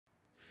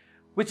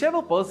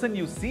Whichever person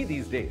you see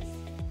these days,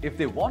 if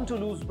they want to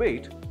lose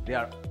weight, they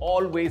are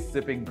always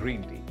sipping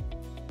green tea.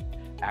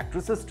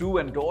 Actresses too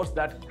endorse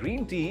that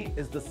green tea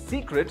is the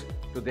secret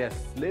to their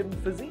slim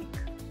physique.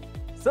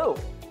 So,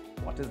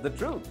 what is the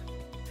truth?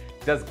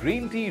 Does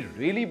green tea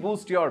really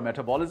boost your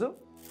metabolism?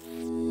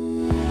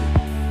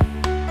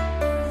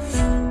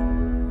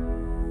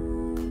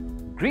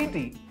 Green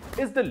tea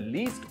is the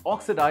least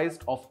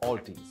oxidized of all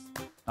teas.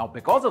 Now,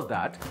 because of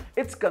that,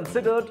 it's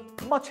considered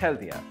much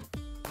healthier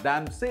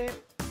than, say,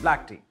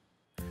 black tea.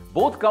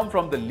 Both come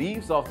from the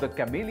leaves of the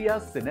Camellia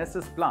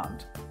sinensis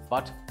plant,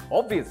 but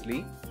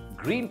obviously,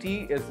 green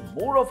tea is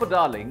more of a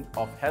darling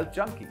of health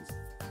junkies.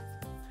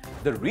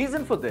 The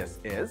reason for this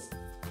is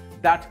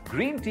that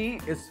green tea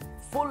is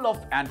full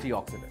of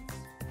antioxidants.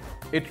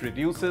 It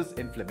reduces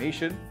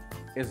inflammation,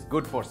 is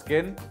good for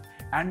skin,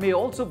 and may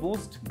also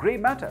boost grey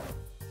matter.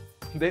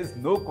 There's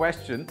no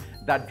question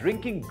that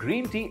drinking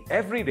green tea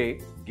every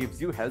day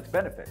gives you health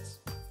benefits.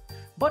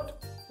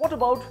 But what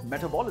about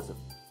metabolism?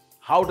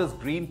 How does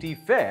green tea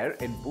fare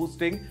in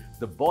boosting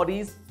the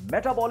body's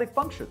metabolic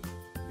function?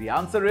 The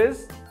answer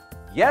is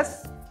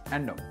yes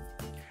and no.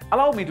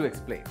 Allow me to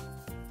explain.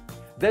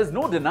 There's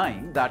no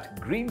denying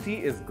that green tea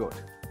is good.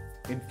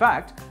 In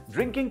fact,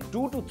 drinking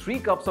 2 to 3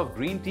 cups of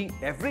green tea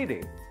every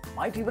day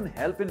might even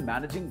help in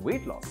managing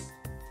weight loss.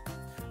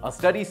 A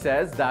study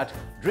says that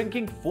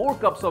drinking 4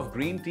 cups of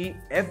green tea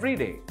every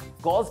day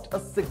caused a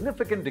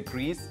significant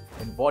decrease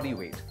in body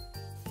weight,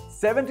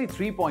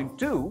 73.2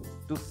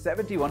 to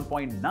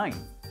 71.9.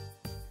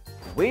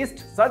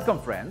 Waist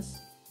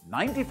circumference,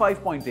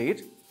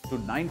 95.8 to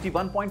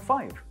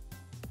 91.5.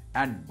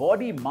 And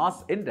body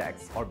mass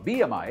index or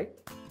BMI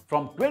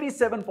from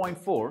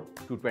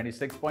 27.4 to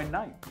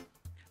 26.9.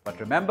 But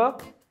remember,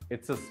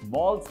 it's a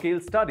small-scale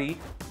study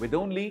with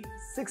only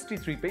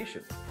 63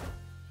 patients.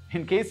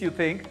 In case you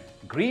think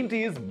green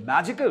tea is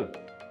magical,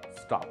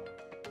 stop.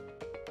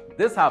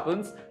 This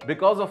happens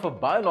because of a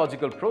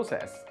biological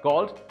process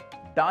called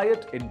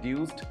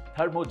diet-induced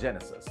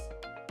thermogenesis,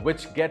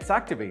 which gets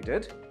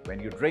activated when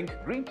you drink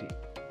green tea.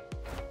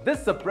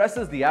 This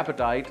suppresses the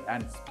appetite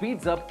and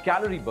speeds up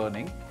calorie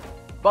burning,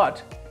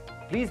 but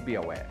please be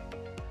aware,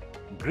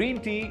 green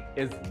tea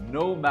is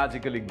no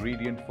magical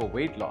ingredient for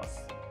weight loss.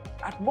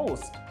 At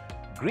most,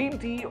 green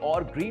tea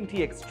or green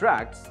tea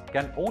extracts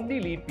can only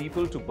lead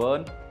people to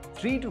burn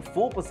 3 to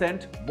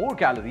 4% more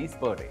calories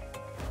per day.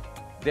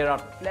 There are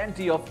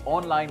plenty of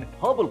online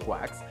herbal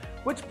quacks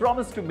which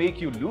promise to make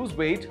you lose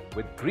weight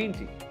with green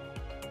tea.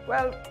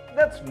 Well,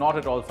 that's not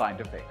at all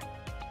scientific.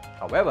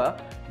 However,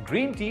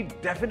 green tea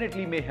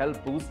definitely may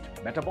help boost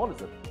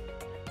metabolism.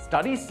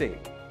 Studies say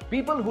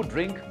people who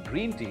drink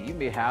green tea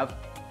may have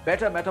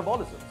better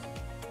metabolisms.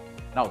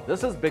 Now,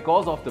 this is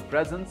because of the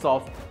presence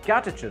of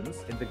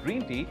catechins in the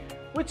green tea,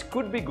 which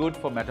could be good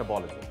for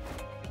metabolism.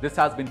 This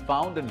has been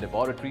found in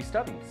laboratory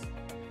studies.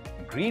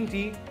 Green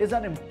tea is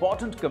an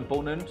important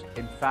component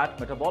in fat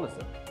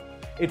metabolism.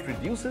 It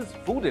reduces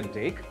food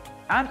intake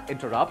and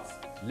interrupts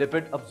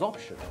lipid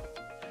absorption.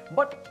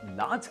 But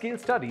large-scale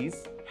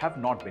studies have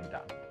not been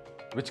done,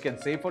 which can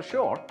say for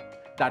sure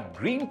that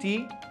green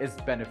tea is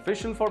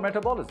beneficial for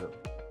metabolism.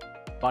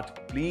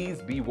 But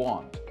please be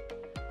warned,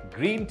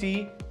 green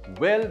tea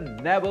will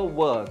never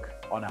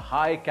work on a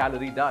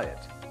high-calorie diet.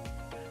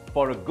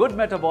 For a good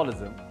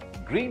metabolism,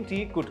 green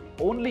tea could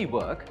only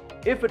work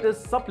if it is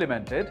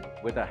supplemented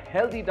with a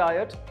healthy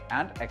diet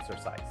and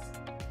exercise.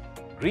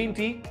 Green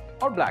tea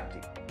or black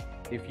tea?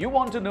 If you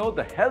want to know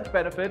the health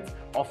benefits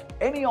of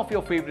any of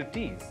your favorite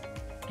teas,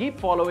 keep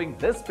following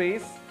this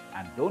space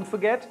and don't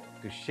forget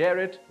to share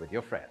it with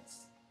your friends.